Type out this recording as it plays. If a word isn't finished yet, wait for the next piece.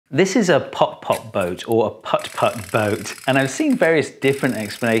This is a putt-putt boat or a putt-putt boat, and I've seen various different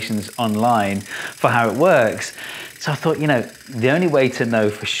explanations online for how it works. So I thought, you know, the only way to know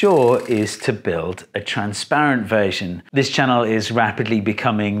for sure is to build a transparent version. This channel is rapidly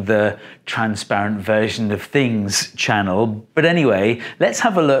becoming the transparent version of things channel. But anyway, let's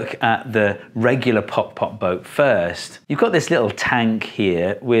have a look at the regular putt-putt boat first. You've got this little tank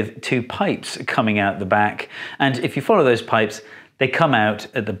here with two pipes coming out the back. And if you follow those pipes, they come out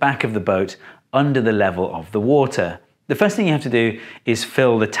at the back of the boat under the level of the water. The first thing you have to do is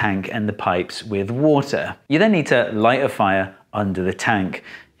fill the tank and the pipes with water. You then need to light a fire under the tank.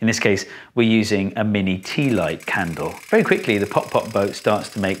 In this case, we're using a mini tea light candle. Very quickly, the putt-putt boat starts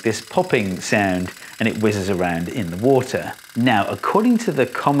to make this popping sound and it whizzes around in the water. Now, according to the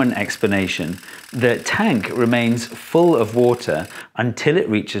common explanation, the tank remains full of water until it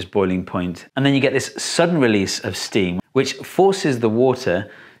reaches boiling point, and then you get this sudden release of steam, which forces the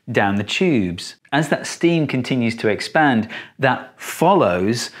water down the tubes. As that steam continues to expand, that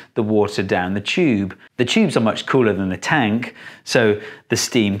follows the water down the tube. The tubes are much cooler than the tank, so the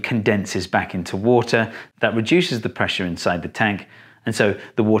steam condenses back into water. That reduces the pressure inside the tank, and so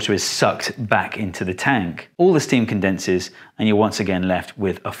the water is sucked back into the tank. All the steam condenses, and you're once again left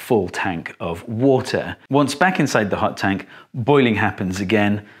with a full tank of water. Once back inside the hot tank, boiling happens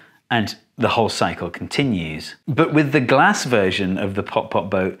again, and the whole cycle continues. But with the glass version of the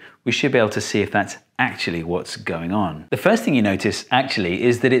putt-putt boat, we should be able to see if that's actually what's going on. The first thing you notice actually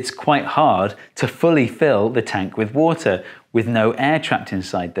is that it's quite hard to fully fill the tank with water with no air trapped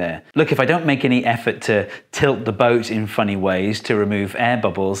inside there. Look, if I don't make any effort to tilt the boat in funny ways to remove air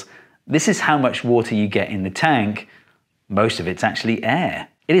bubbles, this is how much water you get in the tank. Most of it's actually air.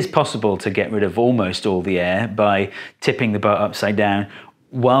 It is possible to get rid of almost all the air by tipping the boat upside down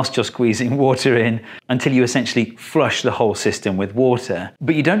whilst you're squeezing water in until you essentially flush the whole system with water.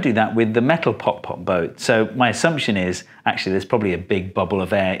 But you don't do that with the metal putt-putt boat. So my assumption is actually there's probably a big bubble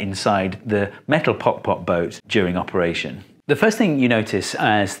of air inside the metal putt-putt boat during operation. The first thing you notice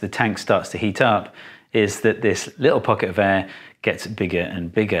as the tank starts to heat up is that this little pocket of air gets bigger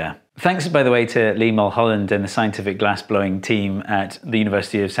and bigger. Thanks, by the way, to Leigh and the scientific glass-blowing team at the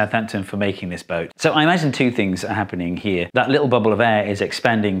University of Southampton for making this boat. So I imagine two things are happening here. That little bubble of air is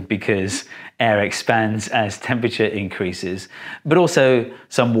expanding because air expands as temperature increases, but also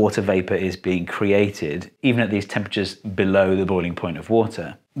some water vapor is being created, even at these temperatures below the boiling point of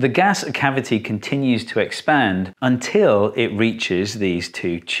water. The gas cavity continues to expand until it reaches these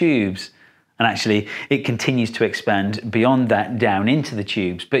two tubes. And actually, it continues to expand beyond that down into the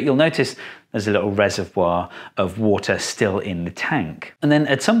tubes. But you'll notice there's a little reservoir of water still in the tank. And then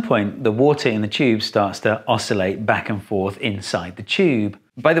at some point, the water in the tube starts to oscillate back and forth inside the tube.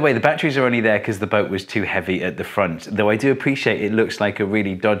 By the way, the batteries are only there because the boat was too heavy at the front, though I do appreciate it looks like a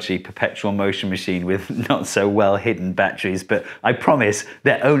really dodgy perpetual motion machine with not so well hidden batteries, but I promise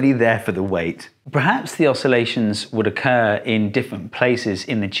they're only there for the weight. Perhaps the oscillations would occur in different places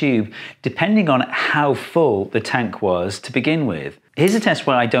in the tube depending on how full the tank was to begin with. Here's a test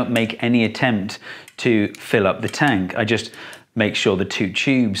where I don't make any attempt to fill up the tank. I just make sure the two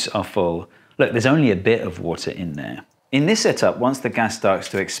tubes are full. Look, there's only a bit of water in there. In this setup, once the gas starts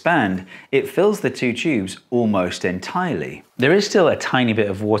to expand, it fills the two tubes almost entirely. There is still a tiny bit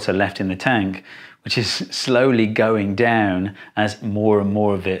of water left in the tank, which is slowly going down as more and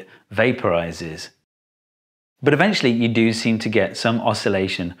more of it vaporizes. But eventually you do seem to get some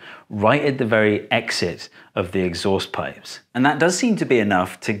oscillation right at the very exit of the exhaust pipes. And that does seem to be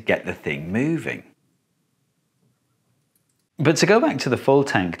enough to get the thing moving. But to go back to the full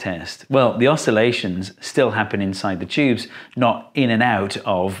tank test, well, the oscillations still happen inside the tubes, not in and out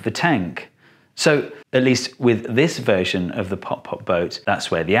of the tank. So, at least with this version of the putt-putt boat,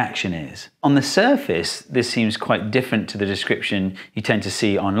 that's where the action is. On the surface, this seems quite different to the description you tend to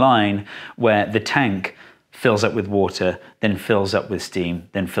see online, where the tank fills up with water, then fills up with steam,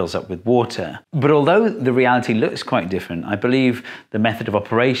 then fills up with water. But although the reality looks quite different, I believe the method of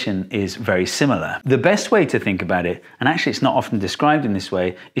operation is very similar. The best way to think about it, and actually it's not often described in this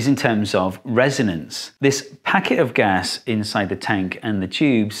way, is in terms of resonance. This packet of gas inside the tank and the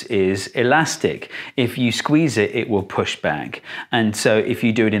tubes is elastic. If you squeeze it, it will push back. And so if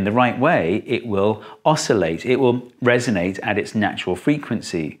you do it in the right way, it will oscillate. It will resonate at its natural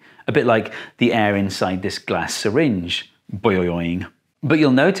frequency. A bit like the air inside this glass syringe, boing. But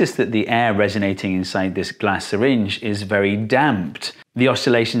you'll notice that the air resonating inside this glass syringe is very damped. The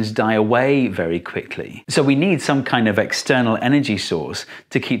oscillations die away very quickly. So we need some kind of external energy source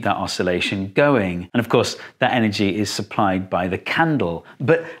to keep that oscillation going. And of course, that energy is supplied by the candle.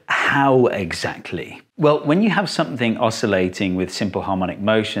 But how exactly? Well, when you have something oscillating with simple harmonic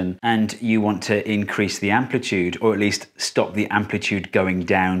motion and you want to increase the amplitude, or at least stop the amplitude going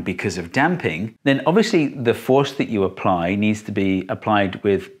down because of damping, then obviously the force that you apply needs to be applied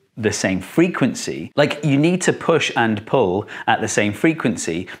with the same frequency. Like, you need to push and pull at the same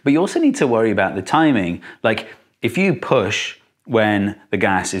frequency, but you also need to worry about the timing. Like, if you push when the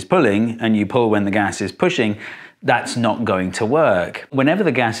gas is pulling and you pull when the gas is pushing, that's not going to work. Whenever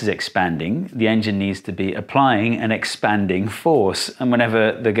the gas is expanding, the engine needs to be applying an expanding force. And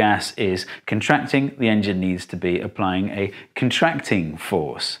whenever the gas is contracting, the engine needs to be applying a contracting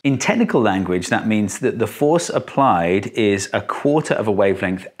force. In technical language, that means that the force applied is a quarter of a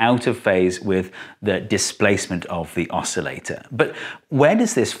wavelength out of phase with the displacement of the oscillator. But where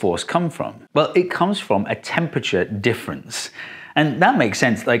does this force come from? Well, it comes from a temperature difference. And that makes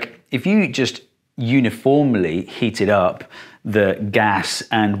sense. Like, if you just uniformly heated up the gas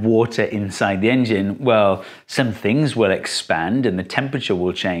and water inside the engine, well, some things will expand and the temperature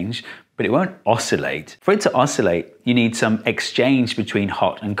will change, but it won't oscillate. For it to oscillate, you need some exchange between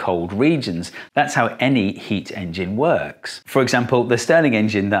hot and cold regions. That's how any heat engine works. For example, the Stirling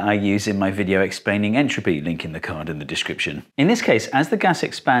engine that I use in my video explaining entropy, link in the card in the description. In this case, as the gas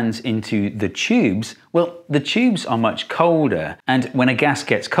expands into the tubes, well, the tubes are much colder, and when a gas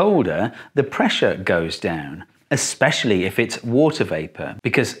gets colder, the pressure goes down, especially if it's water vapor,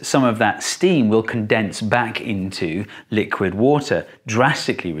 because some of that steam will condense back into liquid water,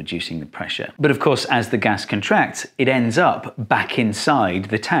 drastically reducing the pressure. But of course, as the gas contracts, it ends up back inside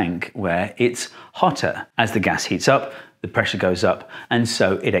the tank where it's hotter. As the gas heats up, the pressure goes up, and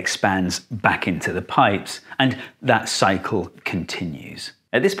so it expands back into the pipes, and that cycle continues.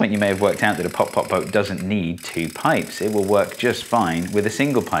 At this point, you may have worked out that a putt-putt boat doesn't need two pipes. It will work just fine with a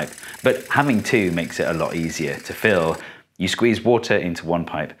single pipe, but having two makes it a lot easier to fill. You squeeze water into one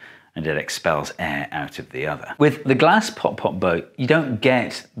pipe and it expels air out of the other. With the glass putt-putt boat, you don't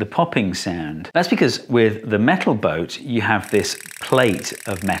get the popping sound. That's because with the metal boat, you have this plate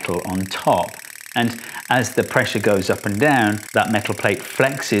of metal on top. And as the pressure goes up and down, that metal plate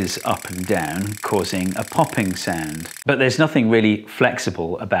flexes up and down, causing a popping sound. But there's nothing really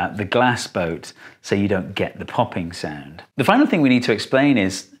flexible about the glass boat, so you don't get the popping sound. The final thing we need to explain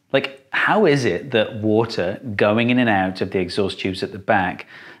is, like, how is it that water going in and out of the exhaust tubes at the back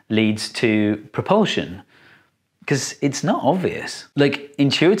leads to propulsion? Because it's not obvious. Like,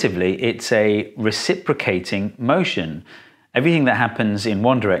 intuitively, it's a reciprocating motion. Everything that happens in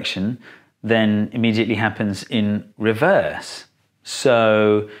one direction then immediately happens in reverse.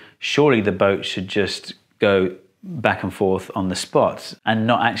 So surely the boat should just go back and forth on the spot and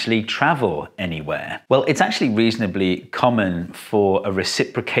not actually travel anywhere. Well, it's actually reasonably common for a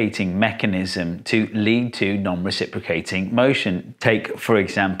reciprocating mechanism to lead to non-reciprocating motion. Take, for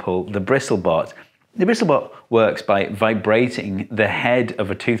example, the bristlebot. The bristlebot works by vibrating the head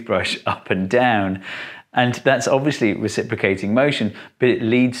of a toothbrush up and down. And that's obviously reciprocating motion, but it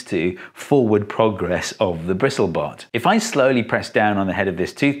leads to forward progress of the bristlebot. If I slowly press down on the head of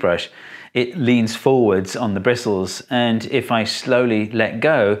this toothbrush, it leans forwards on the bristles, and if I slowly let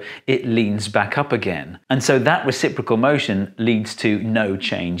go, it leans back up again. And so that reciprocal motion leads to no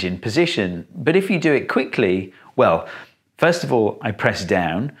change in position. But if you do it quickly, well, first of all, I press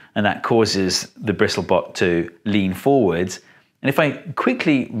down, and that causes the bristlebot to lean forwards. And if I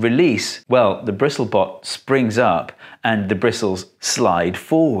quickly release, well, the bristlebot springs up and the bristles slide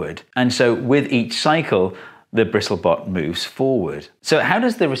forward. And so with each cycle, the bristlebot moves forward. So how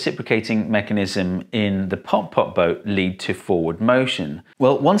does the reciprocating mechanism in the putt-putt boat lead to forward motion?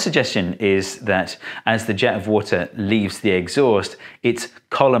 Well, one suggestion is that as the jet of water leaves the exhaust, it's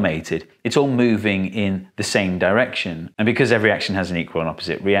collimated. It's all moving in the same direction. And because every action has an equal and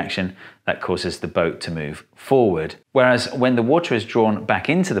opposite reaction, that causes the boat to move forward. Whereas when the water is drawn back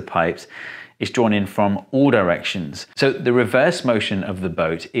into the pipes, it's drawn in from all directions. So the reverse motion of the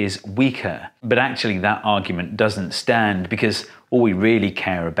boat is weaker. But actually that argument doesn't stand, because all we really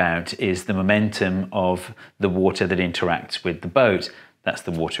care about is the momentum of the water that interacts with the boat. That's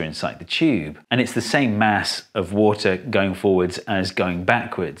the water inside the tube. And it's the same mass of water going forwards as going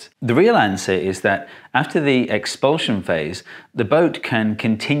backwards. The real answer is that after the expulsion phase, the boat can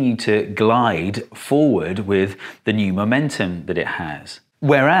continue to glide forward with the new momentum that it has.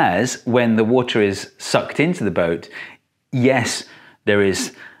 Whereas when the water is sucked into the boat, yes, there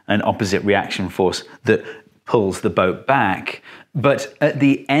is an opposite reaction force that pulls the boat back, but at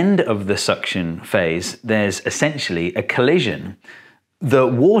the end of the suction phase, there's essentially a collision. The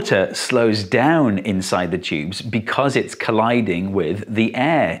water slows down inside the tubes because it's colliding with the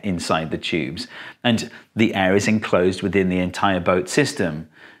air inside the tubes, and the air is enclosed within the entire boat system.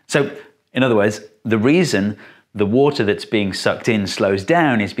 So In other words, the reason the water that's being sucked in slows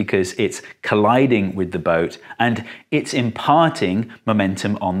down is because it's colliding with the boat and it's imparting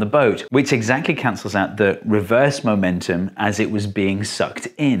momentum on the boat, which exactly cancels out the reverse momentum as it was being sucked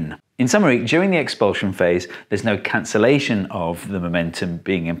in. In summary, during the expulsion phase, there's no cancellation of the momentum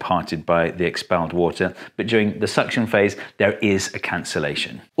being imparted by the expelled water, but during the suction phase, there is a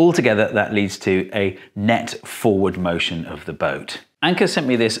cancellation. Altogether, that leads to a net forward motion of the boat. Anker sent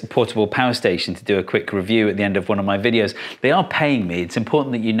me this portable power station to do a quick review at the end of one of my videos. They are paying me, it's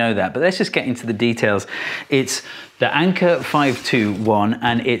important that you know that, but let's just get into the details. It's the Anker 521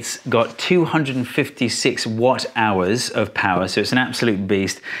 and it's got 256 watt hours of power, so it's an absolute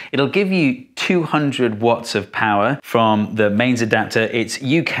beast. It'll give you 200 watts of power from the mains adapter. It's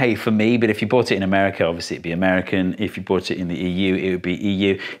UK for me, but if you bought it in America, obviously it'd be American. If you bought it in the EU, it would be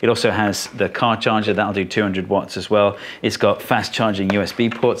EU. It also has the car charger, that'll do 200 watts as well. It's got fast charging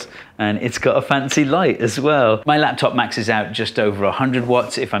USB ports, and it's got a fancy light as well. My laptop maxes out just over 100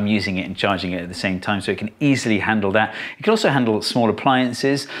 watts if I'm using it and charging it at the same time, so it can easily handle that. It can also handle small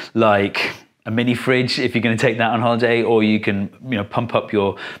appliances like a mini fridge if you're going to take that on holiday, or you can pump up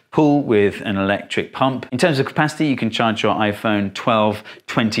your pool with an electric pump. In terms of capacity, you can charge your iPhone 12,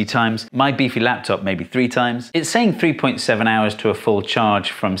 20 times. My beefy laptop maybe 3 times. It's saying 3.7 hours to a full charge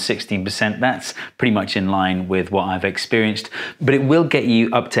from 16%. That's pretty much in line with what I've experienced, but it will get you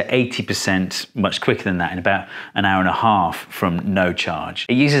up to 80% much quicker than that in about an hour and a half from no charge.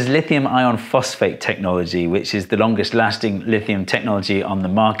 It uses lithium iron phosphate technology, which is the longest lasting lithium technology on the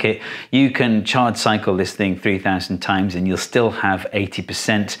market. You can charge cycle this thing 3,000 times and you'll still have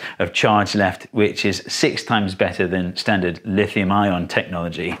 80% of charge left, which is 6 times better than standard lithium ion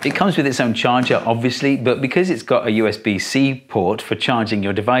technology. It comes with its own charger, obviously, but because it's got a USB-C port for charging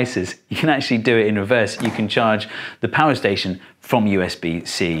your devices, you can actually do it in reverse. You can charge the power station from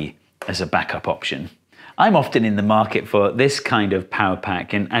USB-C as a backup option. I'm often in the market for this kind of power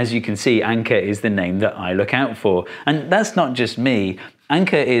pack, and as you can see, Anker is the name that I look out for. And that's not just me.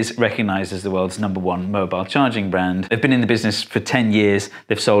 Anker is recognized as the world's #1 mobile charging brand. They've been in the business for 10 years.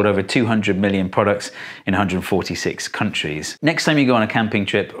 They've sold over 200 million products in 146 countries. Next time you go on a camping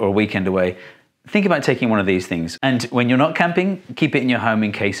trip or a weekend away, think about taking one of these things. And when you're not camping, keep it in your home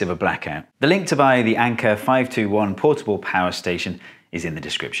in case of a blackout. The link to buy the Anker 521 portable power station is in the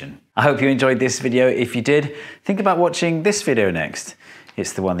description. I hope you enjoyed this video. If you did, think about watching this video next.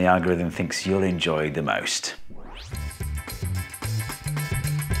 It's the one the algorithm thinks you'll enjoy the most.